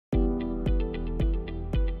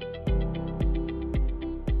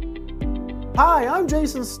Hi, I'm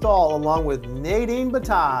Jason Stahl along with Nadine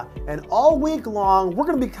Battah, and all week long we're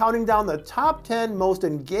going to be counting down the top 10 most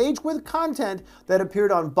engaged with content that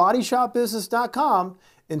appeared on BodyShopBusiness.com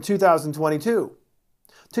in 2022.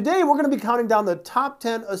 Today we're going to be counting down the top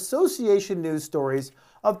 10 association news stories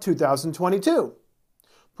of 2022.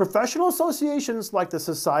 Professional associations like the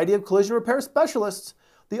Society of Collision Repair Specialists,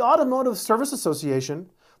 the Automotive Service Association,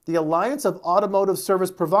 the Alliance of Automotive Service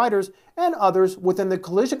Providers, and others within the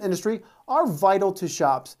collision industry are vital to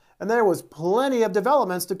shops, and there was plenty of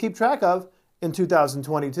developments to keep track of in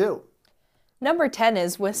 2022. Number 10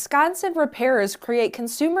 is Wisconsin repairers create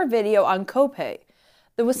consumer video on copay.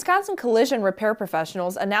 The Wisconsin collision repair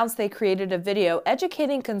professionals announced they created a video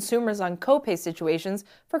educating consumers on copay situations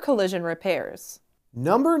for collision repairs.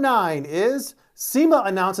 Number 9 is SEMA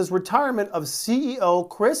announces retirement of CEO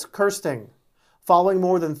Chris Kirsting. Following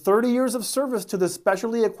more than 30 years of service to the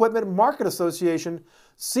Specialty Equipment Market Association,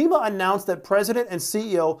 SEMA announced that President and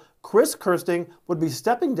CEO Chris Kirsting would be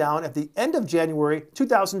stepping down at the end of January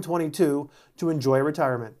 2022 to enjoy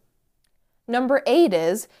retirement. Number 8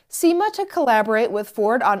 is SEMA to collaborate with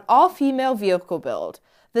Ford on all-female vehicle build.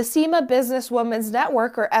 The SEMA Businesswomen's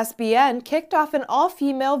Network, or SBN, kicked off an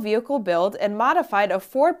all-female vehicle build and modified a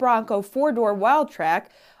Ford Bronco four-door Wildtrak,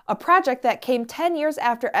 a project that came 10 years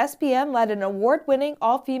after SBN led an award-winning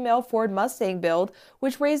all-female Ford Mustang build,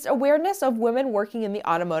 which raised awareness of women working in the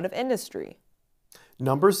automotive industry.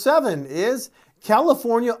 Number 7 is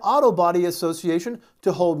California Auto Body Association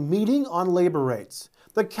to hold meeting on labor rates.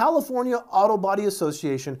 The California Auto Body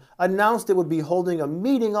Association announced it would be holding a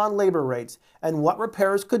meeting on labor rates and what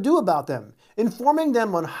repairers could do about them, informing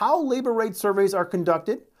them on how labor rate surveys are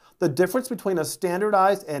conducted, the difference between a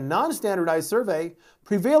standardized and non-standardized survey,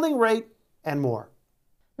 prevailing rate, and more.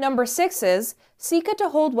 Number 6 is SECA to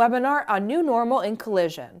hold webinar on new normal in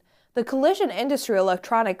collision. The Collision Industry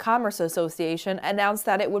Electronic Commerce Association announced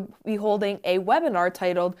that it would be holding a webinar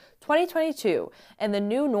titled 2022 and the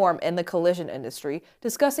New Norm in the Collision Industry,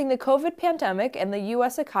 discussing the COVID pandemic and the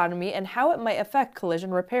U.S. economy and how it might affect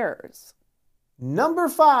collision repairers. Number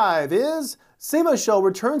 5 is SEMA Show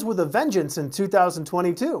returns with a vengeance in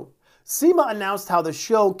 2022. SEMA announced how the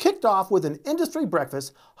show kicked off with an industry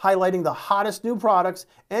breakfast highlighting the hottest new products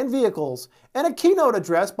and vehicles, and a keynote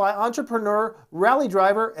address by entrepreneur, rally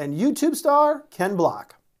driver, and YouTube star Ken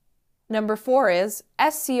Block. Number 4 is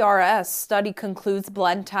SCRS study concludes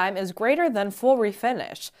blend time is greater than full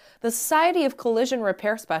refinish. The Society of Collision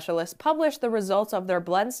Repair Specialists published the results of their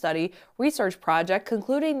blend study research project,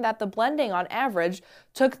 concluding that the blending on average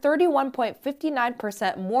took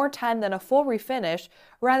 31.59% more time than a full refinish,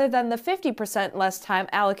 rather than the 50% less time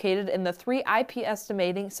allocated in the 3 IP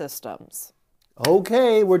estimating systems.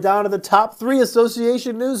 Okay, we're down to the top 3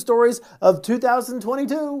 association news stories of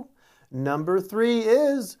 2022. Number 3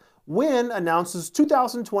 is WIN announces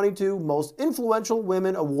 2022 Most Influential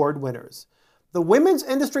Women Award winners. The Women's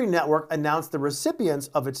Industry Network announced the recipients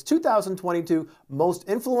of its 2022 Most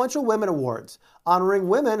Influential Women Awards, honoring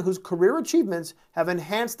women whose career achievements have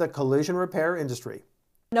enhanced the collision repair industry.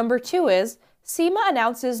 Number 2 is SEMA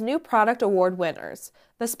announces new product award winners.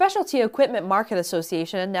 The Specialty Equipment Market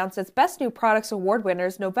Association announced its Best New Products Award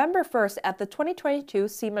winners November 1st at the 2022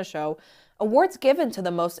 SEMA Show, awards given to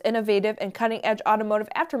the most innovative and cutting-edge automotive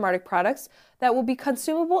aftermarket products that will be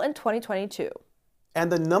consumable in 2022.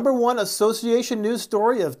 And the number 1 association news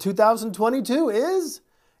story of 2022 is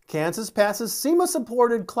Kansas passes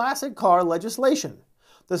SEMA-supported classic car legislation.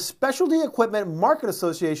 The Specialty Equipment Market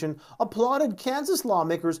Association applauded Kansas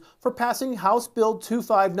lawmakers for passing House Bill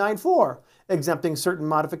 2594, exempting certain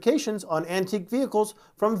modifications on antique vehicles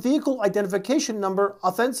from vehicle identification number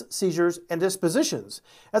offense seizures and dispositions,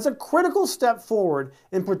 as a critical step forward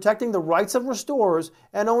in protecting the rights of restorers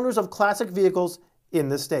and owners of classic vehicles in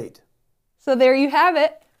the state. So there you have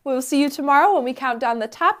it. We will see you tomorrow when we count down the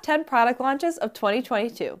top 10 product launches of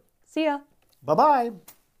 2022. See ya. Bye-bye.